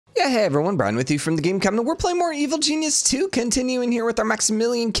Yeah, hey everyone, Brian with you from TheGameCommon. We're playing more Evil Genius 2, continuing here with our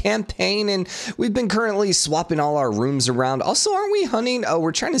Maximilian campaign, and we've been currently swapping all our rooms around. Also, aren't we hunting? Oh,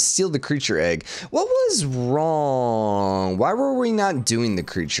 we're trying to steal the creature egg. What was wrong? Why were we not doing the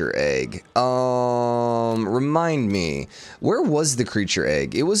creature egg? Remind me. Where was the creature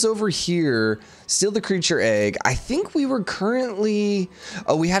egg? It was over here. Steal the creature egg. I think we were currently...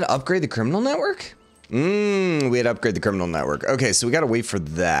 Oh, we had to upgrade the criminal network? We had to upgrade the criminal network. Okay, so we gotta wait for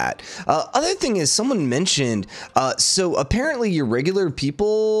that. Other thing is, someone mentioned, so apparently your regular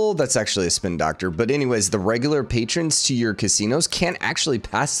people, that's actually a spin doctor, but anyways, the regular patrons to your casinos can't actually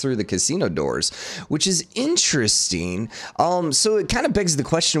pass through the casino doors, which is interesting. So it kind of begs the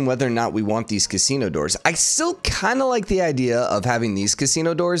question whether or not we want these casino doors. I still kind of like the idea of having these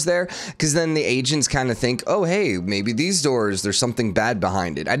casino doors there, because then the agents kind of think, oh, hey, maybe these doors, there's something bad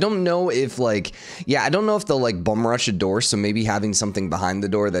behind it. I don't know if, like, yeah, I don't know if they'll like bum rush a door, so maybe having something behind the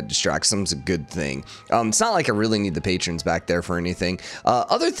door that distracts them is a good thing. It's not like I really need the patrons back there for anything.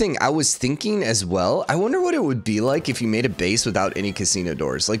 Other thing I was thinking as well, I wonder what it would be like if you made a base without any casino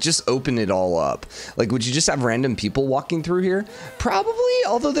doors. Like, just open it all up. Like, would you just have random people walking through here? Probably,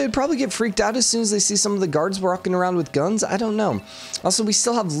 although they'd probably get freaked out as soon as they see some of the guards walking around with guns. I don't know. Also, we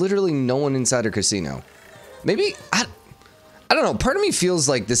still have literally no one inside our casino. Maybe... I don't know, part of me feels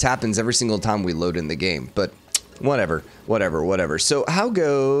like this happens every single time we load in the game, but whatever. So how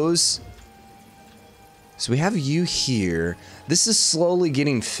goes... So we have you here. This is slowly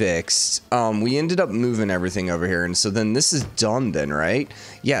getting fixed. We ended up moving everything over here, and so then this is done then, right?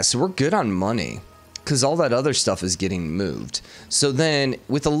 Yeah, so we're good on money, because all that other stuff is getting moved. So then,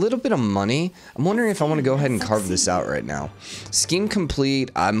 with a little bit of money, I'm wondering if I want to go ahead and carve this out right now. Scheme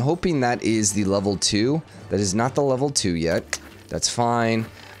complete. I'm hoping that is the level 2. That is not the level 2 yet. That's fine.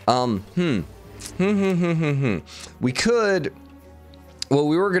 We could... Well,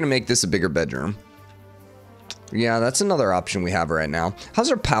 we were going to make this a bigger bedroom. Yeah, that's another option we have right now.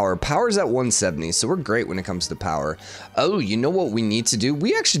 How's our power? Power's at 170, so we're great when it comes to power. Oh, you know what we need to do?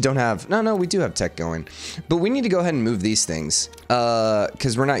 We actually don't have... No, we do have tech going. But we need to go ahead and move these things.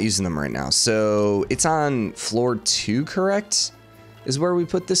 Because we're not using them right now. So, it's on floor 2, correct? Is where we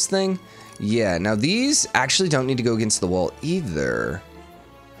put this thing? Yeah, now these actually don't need to go against the wall either.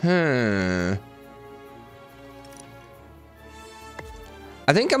 I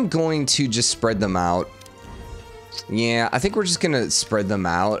think I'm going to just spread them out. Yeah, I think we're just gonna spread them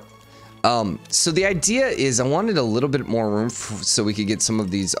out. So the idea is I wanted a little bit more room so we could get some of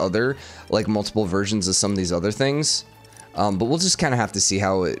these other, like, multiple versions of some of these other things. But we'll just kind of have to see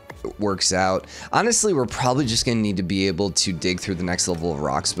how it works out. Honestly, we're probably just going to need to be able to dig through the next level of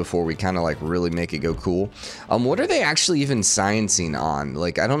rocks before we kind of, like, really make it go cool. What are they actually even sciencing on?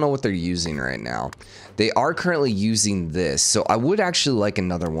 Like, I don't know what they're using right now. They are currently using this, so I would actually like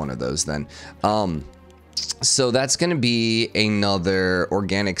another one of those then. So that's going to be another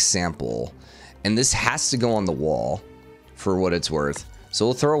organic sample. And this has to go on the wall for what it's worth. So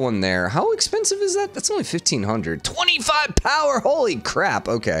we'll throw one there. How expensive is that? That's only 1,500. 25 power! Holy crap!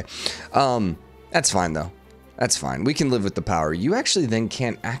 Okay. That's fine, though. That's fine. We can live with the power. You actually then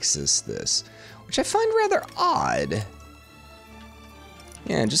can't access this, which I find rather odd.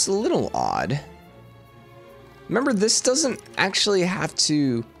 Yeah, just a little odd. Remember, this doesn't actually have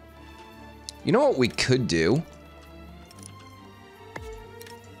to... You know what we could do?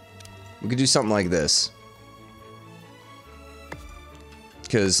 We could do something like this.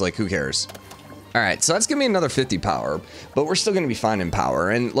 Because, like, who cares? Alright, so that's gonna be another 50 power, but we're still gonna be fine in power,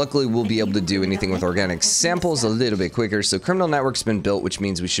 and luckily we'll be able to do anything with organic samples a little bit quicker. So criminal network's been built, which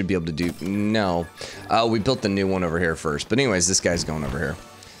means we should be able to do... No. We built the new one over here first, but anyways, this guy's going over here.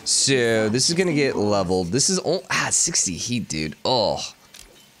 So, this is gonna get leveled. This is... 60 heat, dude. Oh.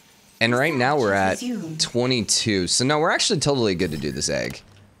 And right now we're at 22. So, no, we're actually totally good to do this egg.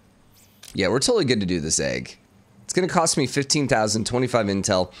 Yeah, we're totally good to do this egg. It's gonna cost me 15,000, 25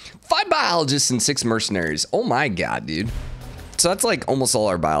 intel, 5 biologists, and 6 mercenaries. Oh my god, dude. So that's like almost all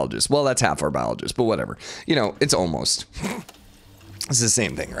our biologists. Well, that's half our biologists, but whatever. You know, it's almost. It's the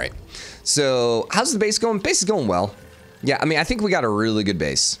same thing, right? So, how's the base going? Base is going well. Yeah, I mean, I think we got a really good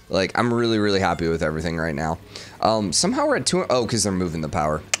base. Like, I'm really, really happy with everything right now. Somehow we're at 2... Oh, because they're moving the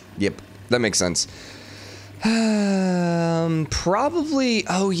power. Yep, that makes sense. Probably,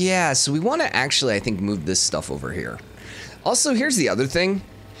 oh yeah, so we want to actually, I think, move this stuff over here. Also, here's the other thing.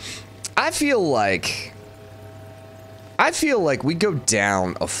 I feel like we go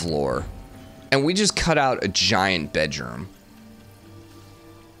down a floor and we just cut out a giant bedroom.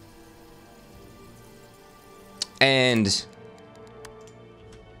 And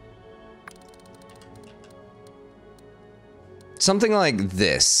something like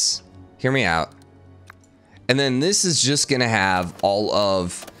this. Hear me out. And then this is just gonna have all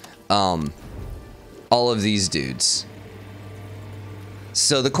of these dudes.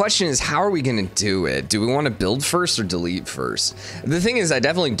 So the question is, how are we gonna do it? Do we want to build first or delete first? The thing is, I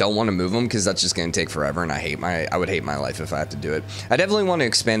definitely don't want to move them because that's just gonna take forever, and I would hate my life if I had to do it. I definitely want to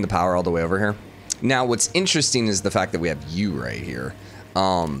expand the power all the way over here. Now, what's interesting is the fact that we have you right here.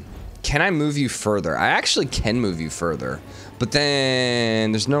 Can I move you further? I actually can move you further, but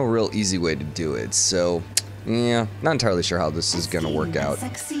then there's no real easy way to do it. So, yeah, not entirely sure how this is gonna work out.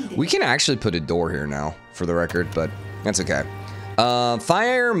 We can actually put a door here now, for the record, but that's okay.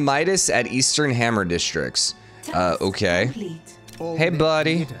 Fire Midas at Eastern Hammer Districts. Okay. Hey,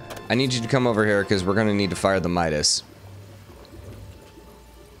 buddy. I need you to come over here because we're going to need to fire the Midas.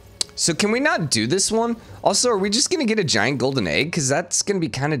 So can we not do this one? Also, are we just going to get a giant golden egg? Because that's going to be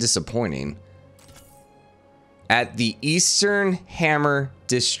kind of disappointing. At the Eastern Hammer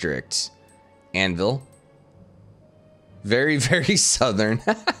District. Anvil. Very, very southern.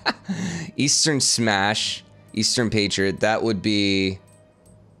 Eastern Smash. Eastern Patriot, that would be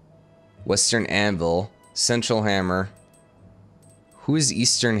Western Anvil, Central Hammer. Who is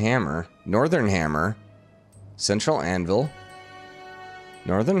Eastern Hammer? Northern Hammer, Central Anvil,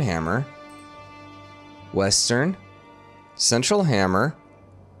 Northern Hammer, Western, Central Hammer.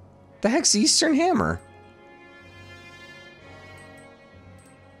 The heck's Eastern Hammer?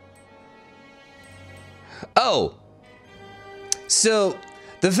 Oh, so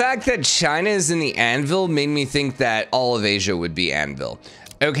the fact that China is in the Anvil made me think that all of Asia would be Anvil.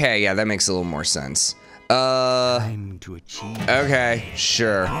 Okay, yeah, that makes a little more sense. Time to achieve. Okay,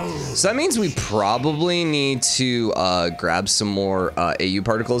 sure. So that means we probably need to grab some more AU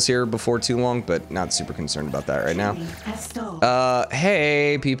particles here before too long, but not super concerned about that right now.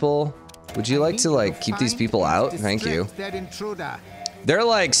 Hey, people. Would you like to, like, keep these people out? Thank you. They're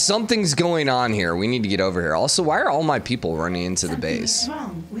like, something's going on here. We need to get over here. Also, why are all my people running into the base? Yeah,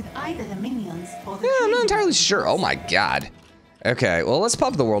 I'm not entirely sure. Oh my god. Okay, well, let's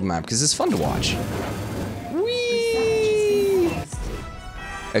pop the world map because it's fun to watch. Whee!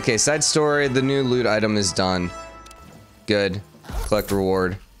 Okay, side story. The new loot item is done. Good. Collect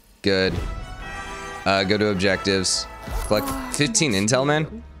reward. Good. Go to objectives. Collect 15 intel,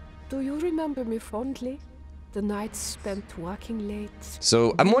 man. Do you remember me fondly? The nights spent working late.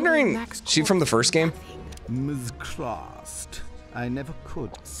 So I'm wondering, she from the first game? Ms. Crossed, I never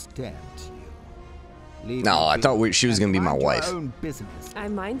could stand you. No, I thought she was gonna be my wife.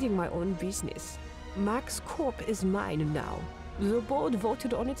 I'm minding my own business. Max Corp is mine now. The board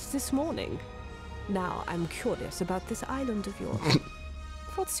voted on it this morning. Now I'm curious about this island of yours.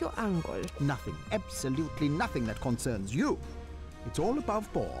 What's your angle? Nothing, absolutely nothing that concerns you. It's all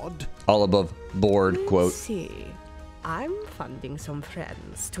above board. All above board, quote. Let's see. I'm funding some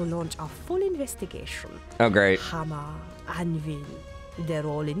friends to launch a full investigation. Oh, great. Hammer, Anvil. They're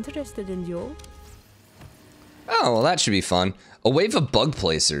all interested in you. Oh, well, that should be fun. A wave of bug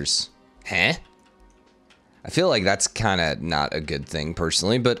placers. Huh? I feel like that's kind of not a good thing,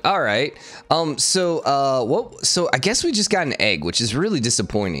 personally, but all right. So I guess we just got an egg, which is really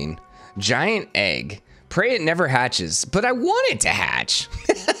disappointing. Giant egg. Pray it never hatches, but I want it to hatch.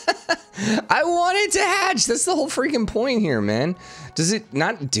 I want it to hatch. That's the whole freaking point here, man. Does it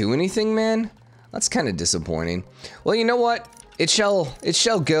not do anything, man? That's kind of disappointing. Well, you know what? It shall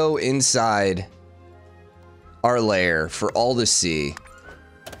go inside our lair for all to see.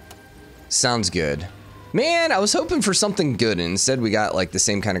 Sounds good. Man, I was hoping for something good, and instead we got like the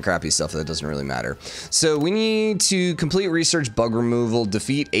same kind of crappy stuff that doesn't really matter. So we need to complete research, bug removal,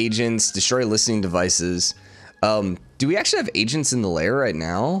 defeat agents, destroy listening devices. Do we actually have agents in the lair right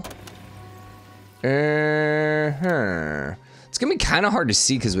now? It's gonna be kind of hard to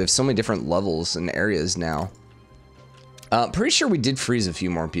see because we have so many different levels and areas now. Pretty sure we did freeze a few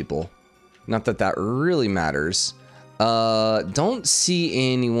more people. Not that that really matters. Don't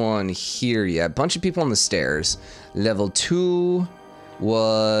see anyone here yet. Bunch of people on the stairs. Level 2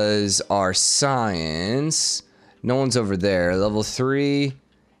 was our science. No one's over there. Level 3,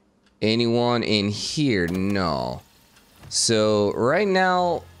 anyone in here? No. So right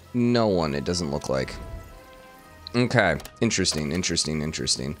now, no one, it doesn't look like. Okay, interesting, interesting,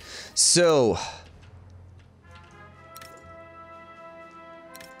 interesting. So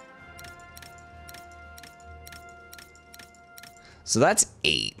that's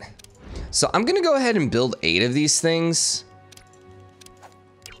 8. So I'm gonna go ahead and build 8 of these things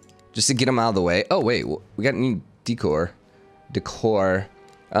just to get them out of the way. Oh wait, we got new decor.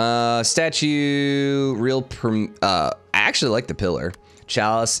 Statue, real I actually like the pillar.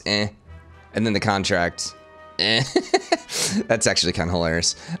 Chalice, and then the contract, That's actually kind of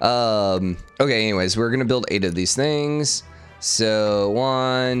hilarious. Okay, anyways, we're gonna build 8 of these things. So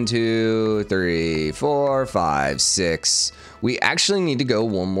 1, 2, 3, 4, 5, 6. We actually need to go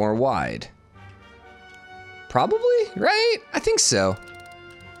one more wide. Probably, right? I think so.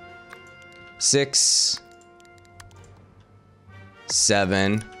 6,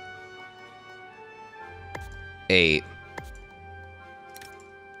 7, 8.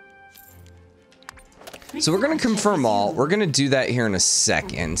 So we're gonna confirm all. We're gonna do that here in a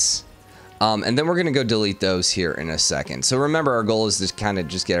second. And then we're gonna go delete those here in a second. So remember, our goal is to kind of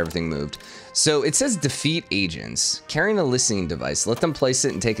just get everything moved. So it says defeat agents. Carrying a listening device. Let them place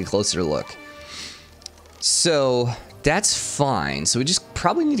it and take a closer look. So that's fine. So we just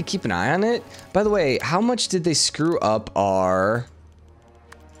probably need to keep an eye on it. By the way, how much did they screw up our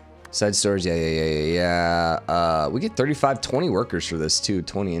side stores? Yeah. We get 35, 20 workers for this too.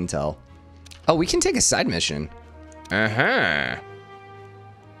 20 intel. Oh, we can take a side mission.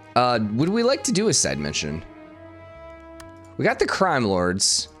 Would we like to do a side mission? We got the crime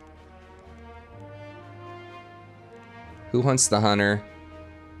lords. Who hunts the hunter?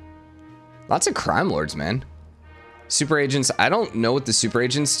 Lots of crime lords, man. Super agents. I don't know what the super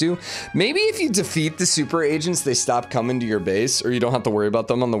agents do. Maybe if you defeat the super agents, they stop coming to your base, or you don't have to worry about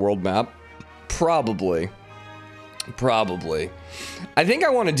them on the world map. Probably. I think I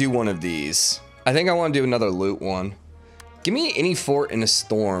want to do one of these. I think I want to do another loot one. Give me any fort in a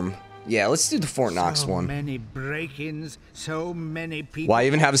storm. Yeah, let's do the Fort Knox one. So many break-ins, so many people. Why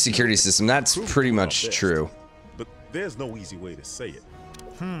even have a security system? That's pretty much true. But there's no easy way to say it.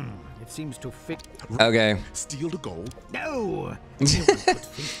 It seems to fit. Okay. Steal the gold. No.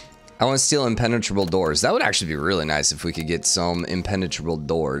 I want to steal impenetrable doors. That would actually be really nice if we could get some impenetrable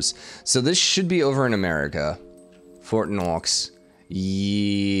doors. So this should be over in America. Fort Knox.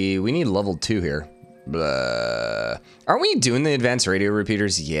 Yeah, we need level 2 here. Blah. Aren't we doing the advanced radio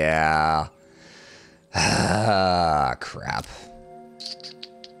repeaters? Yeah. Ah, crap.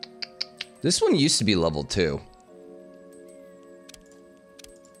 This one used to be level 2.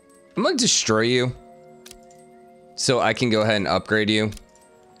 I'm gonna destroy you so I can go ahead and upgrade you,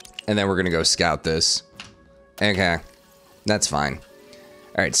 and then we're gonna go scout this. Okay, that's fine.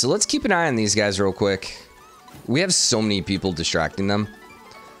 All right, so let's keep an eye on these guys real quick. We have so many people distracting them,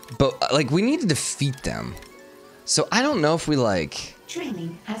 but like we need to defeat them. So I don't know if we like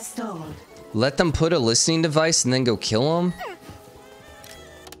training has stalled. Let them put a listening device and then go kill them.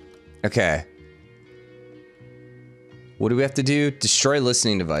 Okay. What do we have to do? Destroy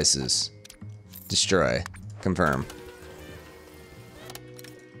listening devices. Destroy. Confirm.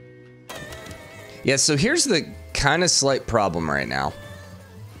 Yeah, so here's the kind of slight problem right now.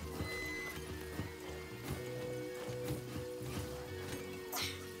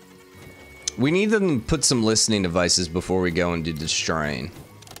 We need them to put some listening devices before we go and do destroying.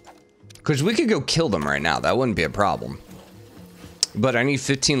 Because we could go kill them right now. That wouldn't be a problem. But I need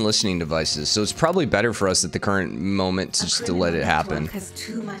 15 listening devices, so it's probably better for us at the current moment to just to let it happen.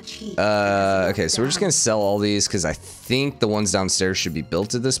 Okay, so we're just gonna sell all these because I think the ones downstairs should be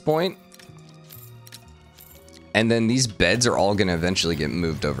built at this point. And then these beds are all gonna eventually get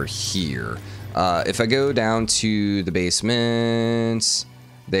moved over here. If I go down to the basement,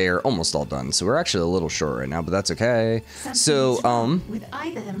 they're almost all done. So we're actually a little short right now, but that's okay. So, with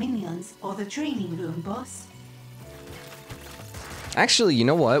either the minions or the training room, boss. Actually, you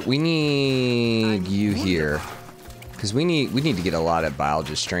know what? We need you here. Because we need to get a lot of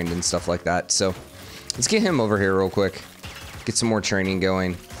biologists trained and stuff like that. So let's get him over here real quick. Get some more training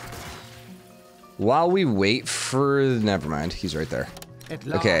going. While we wait for... Never mind. He's right there.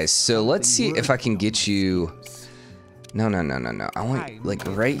 Okay, so let's see if I can get you... No. I want like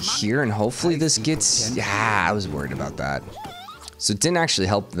right here, and hopefully this gets... Yeah, I was worried about that. So it didn't actually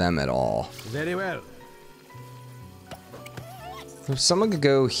help them at all. Very well. If someone could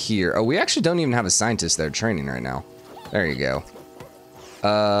go here. Oh, we actually don't even have a scientist there training right now. There you go.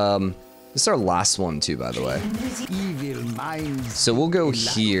 This is our last one too, by the way. Evil minds. So we'll go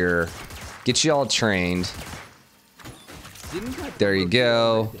here. Get you all trained. There you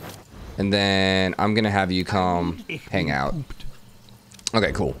go. And then I'm gonna have you come hang out.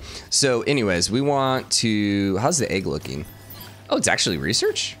 Okay, cool. So anyways, we want to... How's the egg looking? Oh, it's actually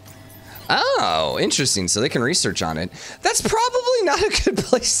research? Oh, interesting. So they can research on it. That's probably not a good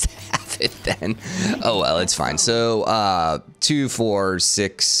place to have it then. Oh, well, it's fine. So 2, 4,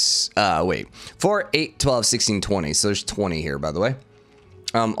 6, 4, 8, 12, 16, 20. So there's 20 here, by the way.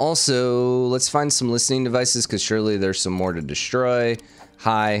 Also, let's find some listening devices because surely there's some more to destroy.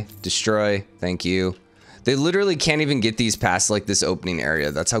 Hi, destroy. Thank you. They literally can't even get these past like this opening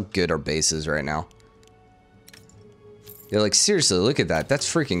area. That's how good our base is right now. Yeah, like seriously, look at that.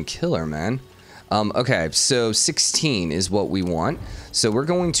 That's freaking killer, man. Okay, so 16 is what we want. So we're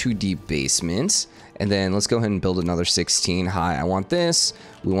going to the basement, and then let's go ahead and build another 16. Hi, I want this.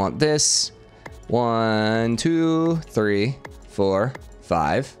 We want this. 1, 2, 3, 4,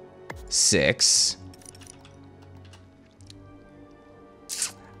 5, 6.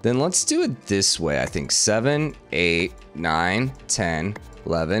 Then let's do it this way, I think. 7, 8, 9, 10,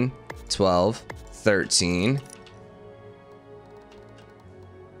 11, 12, 13,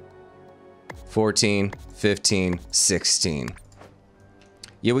 14, 15, 16.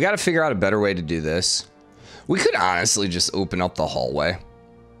 Yeah, we got to figure out a better way to do this. We could honestly just open up the hallway.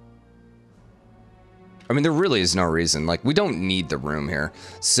 I mean, there really is no reason. Like, we don't need the room here.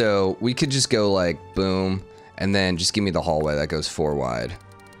 So we could just go like, boom, and then just give me the hallway that goes 4 wide.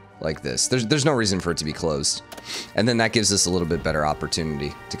 Like this. There's no reason for it to be closed. And then that gives us a little bit better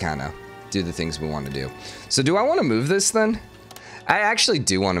opportunity to kind of do the things we want to do. So do I want to move this then? I actually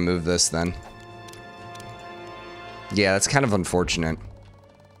do want to move this then. Yeah, that's kind of unfortunate.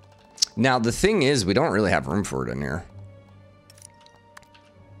 Now, the thing is, we don't really have room for it in here.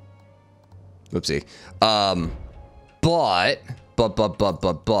 Whoopsie. But.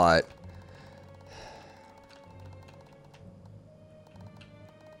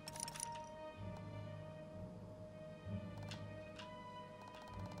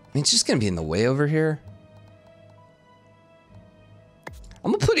 I mean, it's just gonna be in the way over here.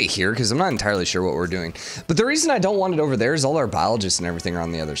 I'm gonna put it here because I'm not entirely sure what we're doing. But the reason I don't want it over there is all our biologists and everything are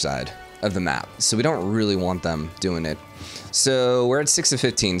on the other side of the map. So we don't really want them doing it. So we're at 6 of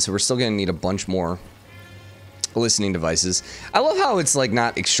 15, so we're still gonna need a bunch more listening devices. I love how it's like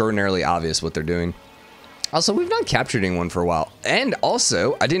not extraordinarily obvious what they're doing. Also, we've not captured anyone for a while. And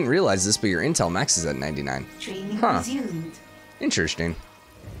also, I didn't realize this, but your intel max is at 99. Training resumed. Interesting.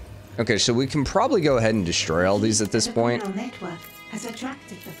 Okay, so we can probably go ahead and destroy all these at this point. Network has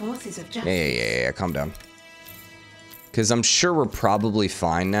attracted the forces of justice. Yeah, calm down. Because I'm sure we're probably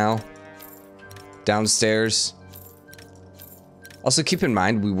fine now. Downstairs. Also, keep in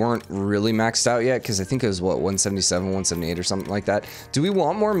mind, we weren't really maxed out yet, because I think it was, what, 177, 178 or something like that. Do we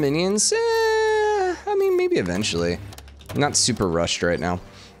want more minions? I mean, maybe eventually. I'm not super rushed right now.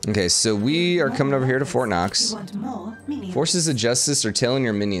 Okay, so we are coming over here to Fort Knox. Forces of Justice are tailing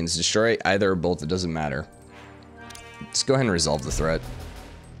your minions. Destroy either or both, it doesn't matter. Let's go ahead and resolve the threat.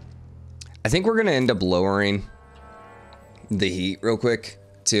 I think we're going to end up lowering the heat real quick,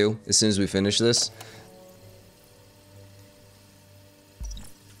 too, as soon as we finish this.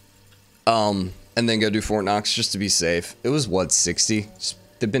 And then go do Fort Knox just to be safe. It was, what, 60?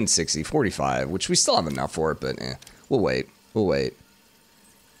 They've been 60, 45, which we still have enough for it, but we'll wait. We'll wait.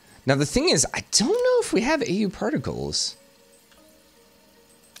 Now, the thing is, I don't know if we have AU particles.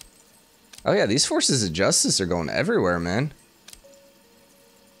 Oh, yeah, these forces of justice are going everywhere, man.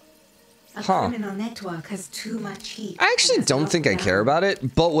 A criminal network has too much heat. I actually don't think I care about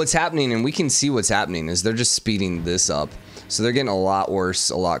it, but what's happening, and we can see what's happening, is they're just speeding this up. So they're getting a lot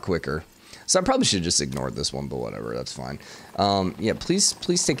worse, a lot quicker. So I probably should just ignore this one, but whatever, that's fine. Yeah, please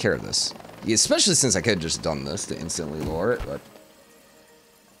take care of this. Yeah, especially since I could have just done this to instantly lower it, but...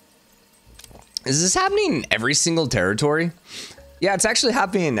 Is this happening in every single territory? Yeah, it's actually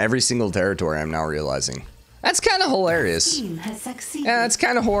happening in every single territory, I'm now realizing. That's kind of hilarious. Yeah, that's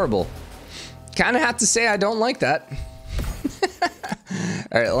kind of horrible. Kind of have to say I don't like that.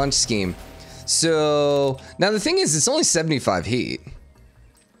 All right, launch scheme. So, now the thing is, it's only 75 heat.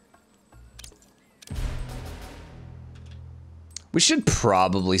 We should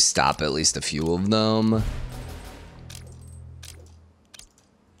probably stop at least a few of them.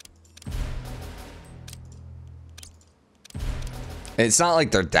 It's not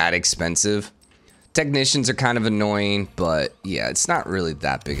like they're that expensive. Technicians are kind of annoying, but yeah, it's not really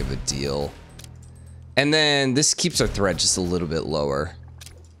that big of a deal. And then this keeps our threat just a little bit lower.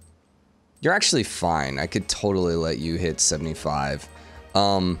 You're actually fine. I could totally let you hit 75.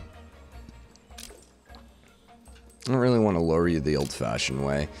 I don't really want to lower you the old-fashioned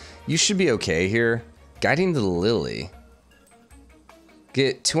way. You should be okay here. Guiding the Lily.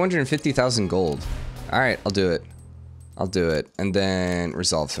 Get 250,000 gold. All right, I'll do it. I'll do it. And then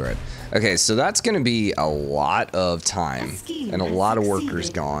resolve threat. Okay, so that's going to be a lot of time and a lot of workers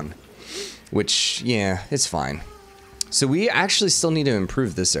gone. Which, yeah, it's fine. So we actually still need to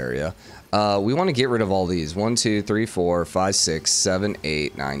improve this area. We want to get rid of all these. 1, 2, 3, 4, 5, 6, 7,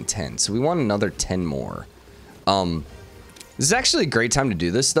 8, 9, 10. So we want another 10 more. This is actually a great time to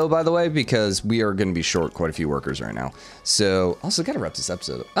do this, though, by the way, because we are going to be short quite a few workers right now. So, also got to wrap this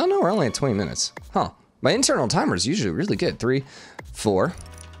episode up. Oh, no, we're only at 20 minutes. Huh. My internal timer is usually really good. 3, 4,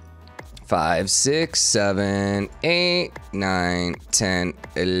 5, 6, 7, 8, 9, 10,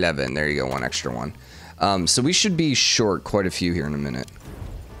 11. There you go, one extra one. So we should be short quite a few here in a minute.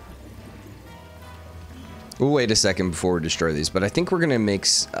 We'll wait a second before we destroy these, but I think we're gonna make...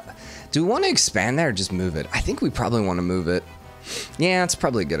 do we want to expand that or just move it? I think we probably want to move it. Yeah, it's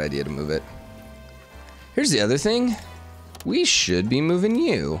probably a good idea to move it. Here's the other thing. We should be moving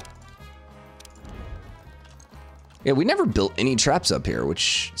you. Yeah, we never built any traps up here,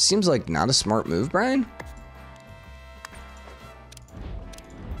 which seems like not a smart move, Brian.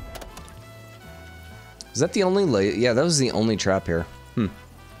 Is that the only yeah, that was the only trap here.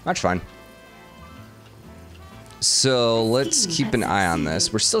 That's fine. So let's keep an eye on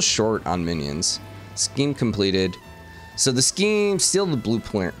this. We're still short on minions. Scheme completed. So the scheme, steal the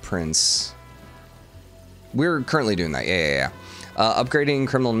blueprints. We're currently doing that. Yeah. Upgrading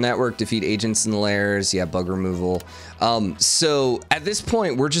criminal network, defeat agents in the lairs. Yeah, bug removal. So at this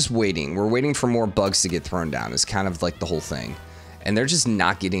point, we're just waiting. We're waiting for more bugs to get thrown down. It's kind of like the whole thing. And they're just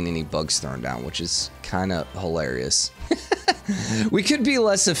not getting any bugs thrown down, which is kind of hilarious. We could be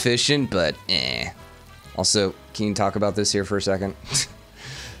less efficient, but eh. Also, can you talk about this here for a second?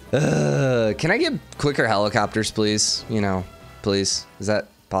 Can I get quicker helicopters, please? You know, please. Is that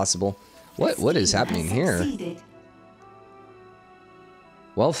possible? What is happening here?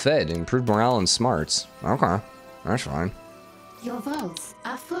 Well fed, improved morale and smarts. Okay, that's fine. Your vaults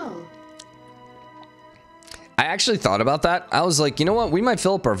are full. I actually thought about that. I was like, you know what? We might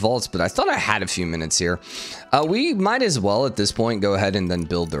fill up our vaults, but I thought I had a few minutes here. We might as well at this point go ahead and then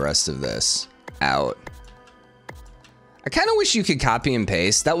build the rest of this out. I kind of wish you could copy and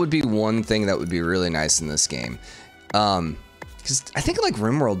paste. That would be one thing that would be really nice in this game. Because I think like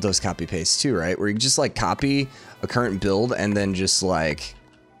RimWorld does copy paste too, right? Where you just like copy a current build and then just like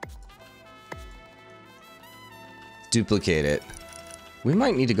duplicate it. We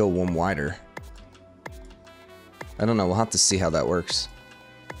might need to go one wider. I don't know. We'll have to see how that works.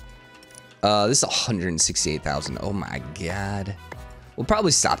 This is 168,000. Oh my god. We'll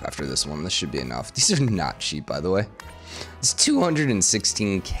probably stop after this one. This should be enough. These are not cheap, by the way. It's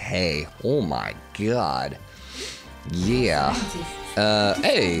 216k. Oh my god. Yeah.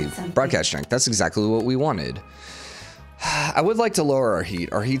 Hey, broadcast strength. That's exactly what we wanted. I would like to lower our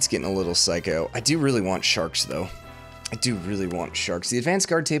heat. Our heat's getting a little psycho. I do really want sharks, though. I do really want sharks. The advanced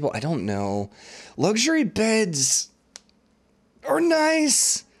guard table, I don't know. Luxury beds are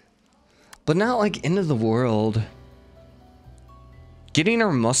nice, but not like end of the world. Getting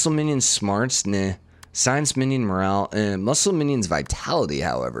our muscle minion smarts, nah. Science minion morale, muscle minion's vitality,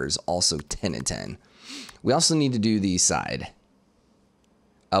 however, is also 10 and 10. We also need to do the side.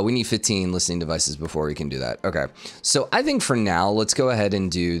 We need 15 listening devices before we can do that. Okay, so I think for now, let's go ahead and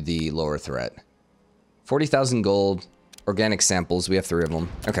do the lower threat. 40,000 gold, organic samples, we have 3 of them.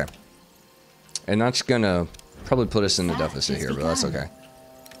 Okay. And that's gonna probably put us in the deficit here, but that's okay.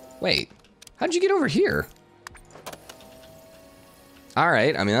 Wait, how'd you get over here? All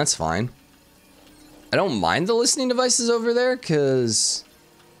right, I mean, that's fine. I don't mind the listening devices over there, because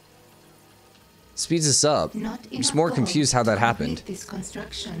speeds us up. I'm just more confused how that happened. This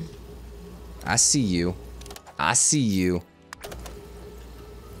construction. I see you. I see you.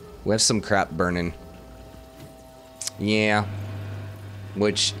 We have some crap burning. Yeah.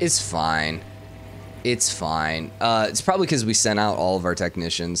 Which is fine. It's fine. It's probably because we sent out all of our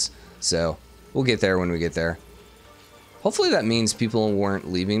technicians. So we'll get there when we get there. Hopefully that means people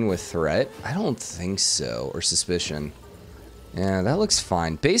weren't leaving with threat. I don't think so. Or suspicion. Yeah, that looks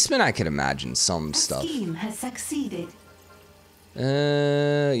fine. Basement, I could imagine some stuff. Scheme has succeeded.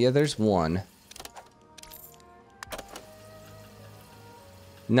 Yeah, there's one.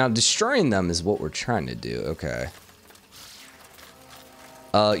 Now, destroying them is what we're trying to do. Okay.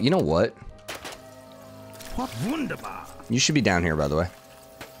 You know what? What wunderbar. You should be down here, by the way.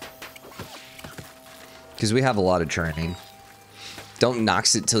 Because we have a lot of training. Don't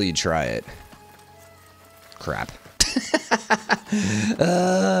nox it till you try it. Crap.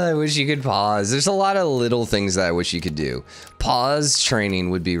 I wish you could pause. There's a lot of little things that I wish you could do. Pause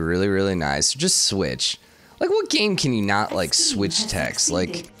training would be really, really nice. Just switch. Like, what game can you not, like, switch text?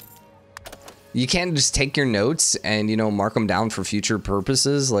 Like, you can't just take your notes and, you know, mark them down for future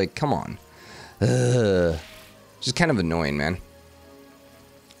purposes? Like, come on. Just kind of annoying, man.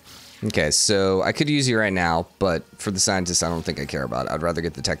 Okay, so I could use you right now, but for the scientist, I don't think I care about it. I'd rather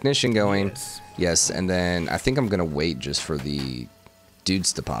get the technician going. Yes, and then I think I'm going to wait just for the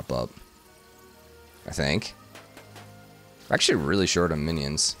dudes to pop up. I think. We're actually really short on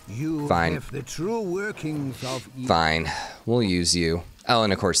minions. Fine. Have the true workings of Fine. We'll use you. Oh,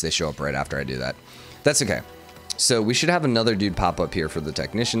 and of course they show up right after I do that. That's okay. So we should have another dude pop up here for the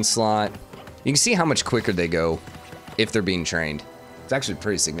technician slot. You can see how much quicker they go if they're being trained. It's actually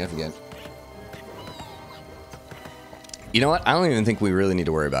pretty significant. You know what? I don't even think we really need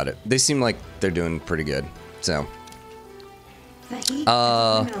to worry about it. They seem like they're doing pretty good. So, The heat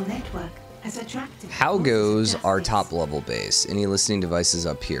of the criminal network has attracted how forces of goes our justice. top level base? Any listening devices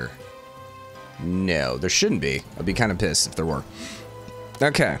up here? No, there shouldn't be. I'd be kind of pissed if there were.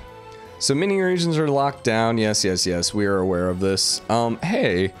 Okay. So many regions are locked down. Yes, yes, yes. We are aware of this.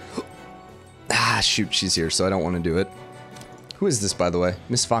 Hey. Ah, shoot, she's here, so I don't want to do it. Who is this, by the way?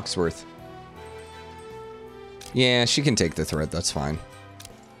 Miss Foxworth. Yeah, she can take the threat. That's fine.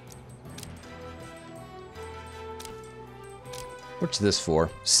 What's this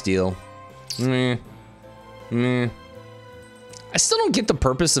for? Steel. Meh. Meh. I still don't get the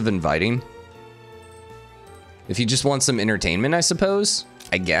purpose of inviting. If you just want some entertainment, I suppose.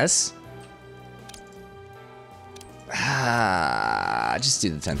 I guess. Just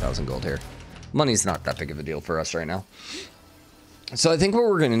do the 10,000 gold here. Money's not that big of a deal for us right now. So I think what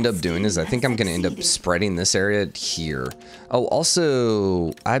we're going to end up doing is I think I'm going to end up spreading this area here. Oh,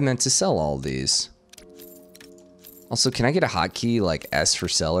 also, I meant to sell all of these. Also, can I get a hotkey like S for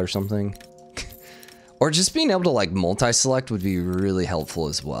sell or something? Or just being able to like multi-select would be really helpful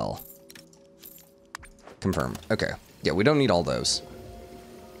as well. Confirm. Okay. Yeah, we don't need all those.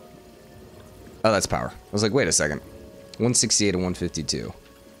 Oh, that's power. I was like, wait a second. 168 and 152.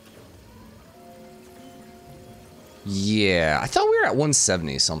 Yeah, I thought we were at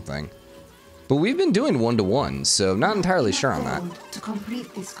 170 something. But we've been doing 1-to-1, so not entirely sure on that. To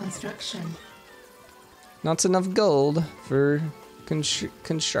complete this construction. Not enough gold for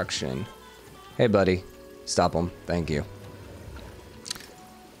construction. Hey, buddy. Stop him. Thank you.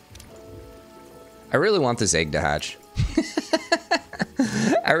 I really want this egg to hatch.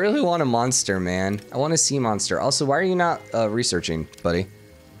 I really want a monster, man. I want a sea monster. Also, why are you not researching, buddy?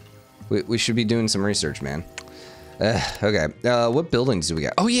 We should be doing some research, man. Okay. What buildings do we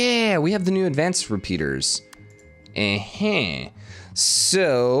got? Oh, yeah. We have the new advanced repeaters.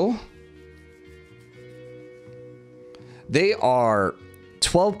 So, they are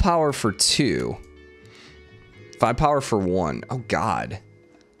 12 power for 2. 5 power for 1. Oh, God.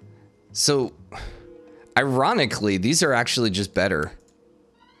 So, ironically, these are actually just better.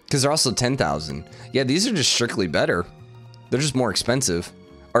 Because they're also 10,000. Yeah, these are just strictly better. They're just more expensive.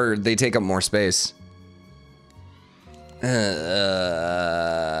 Or they take up more space. I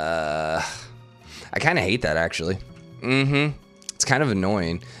kind of hate that, actually. It's kind of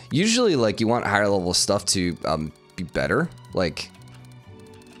annoying. Usually, like, you want higher level stuff to be better. Like...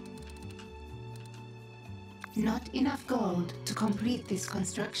 Not enough gold to complete this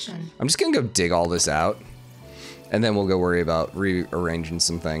construction. I'm just gonna go dig all this out. And then we'll go worry about rearranging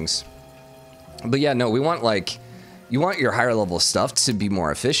some things. But yeah, no, we want, like... You want your higher level stuff to be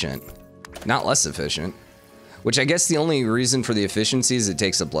more efficient. Not less efficient. Which I guess the only reason for the efficiency is it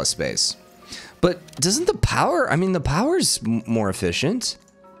takes up less space. But doesn't the power... I mean, the power's more efficient.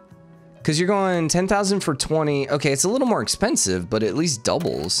 Because you're going 10,000 for 20. Okay, it's a little more expensive, but it at least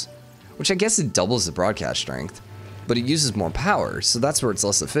doubles. Which I guess it doubles the broadcast strength. But it uses more power, so that's where it's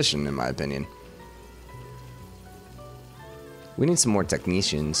less efficient, in my opinion. We need some more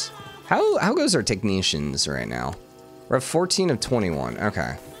technicians. How goes our technicians right now? We're at 14 of 21.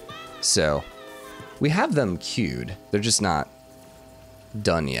 Okay. So, we have them queued. They're just not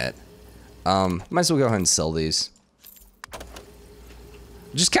done yet. Might as well go ahead and sell these.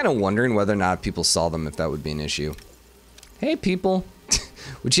 Just kind of wondering whether or not people saw them, if that would be an issue. Hey, people.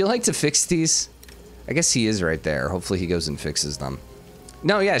 Would you like to fix these? I guess he is right there. Hopefully he goes and fixes them.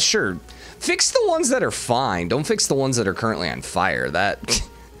 No, yeah, sure. Fix the ones that are fine. Don't fix the ones that are currently on fire. That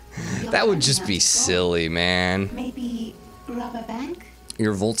that would just be silly, man. Maybe rob a bank?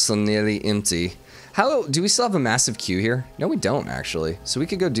 Your vaults are nearly empty. How do we still have a massive queue here? No, we don't, actually. So we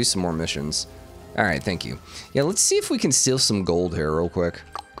could go do some more missions. All right, thank you. Yeah, let's see if we can steal some gold here real quick.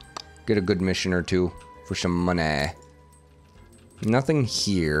 Get a good mission or two for some money. Nothing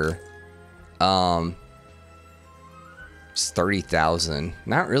here. It's 30,000.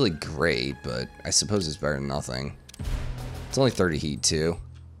 Not really great, but I suppose it's better than nothing. It's only 30 heat, too.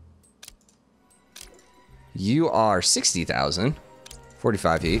 You are 60,000.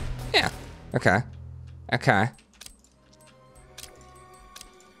 45 heat. Yeah. Okay. Okay.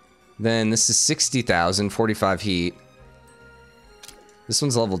 Then this is 60,000. 45 heat. This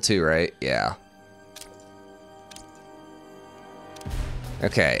one's level 2, right? Yeah.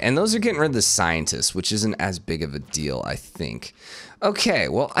 Okay, and those are getting rid of the scientists, which isn't as big of a deal, I think. Okay,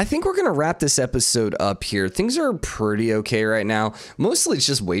 well, I think we're going to wrap this episode up here. Things are pretty okay right now. Mostly it's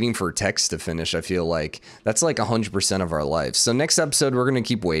just waiting for text to finish, I feel like. That's like 100% of our life. So next episode, we're going to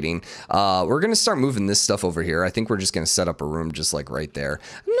keep waiting. We're going to start moving this stuff over here. I think we're just going to set up a room just like right there.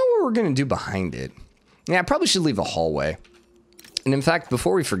 I don't know what we're going to do behind it. Yeah, I probably should leave a hallway. And in fact,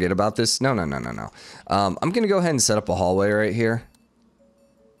 before we forget about this, no. I'm going to go ahead and set up a hallway right here.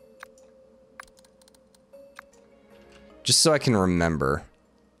 Just so I can remember.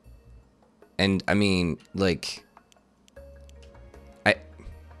 And I mean, like, I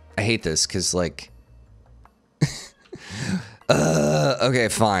hate this because, like, okay,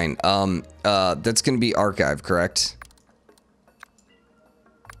 fine. That's gonna be archive, correct?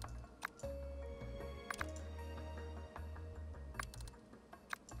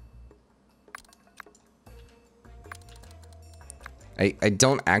 I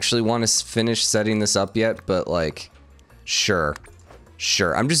don't actually want to finish setting this up yet, but like, sure.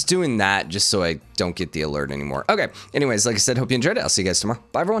 I'm just doing that just so I don't get the alert anymore. Okay, anyways, like I said, hope you enjoyed it. I'll see you guys tomorrow.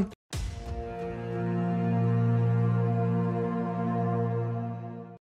 Bye, everyone.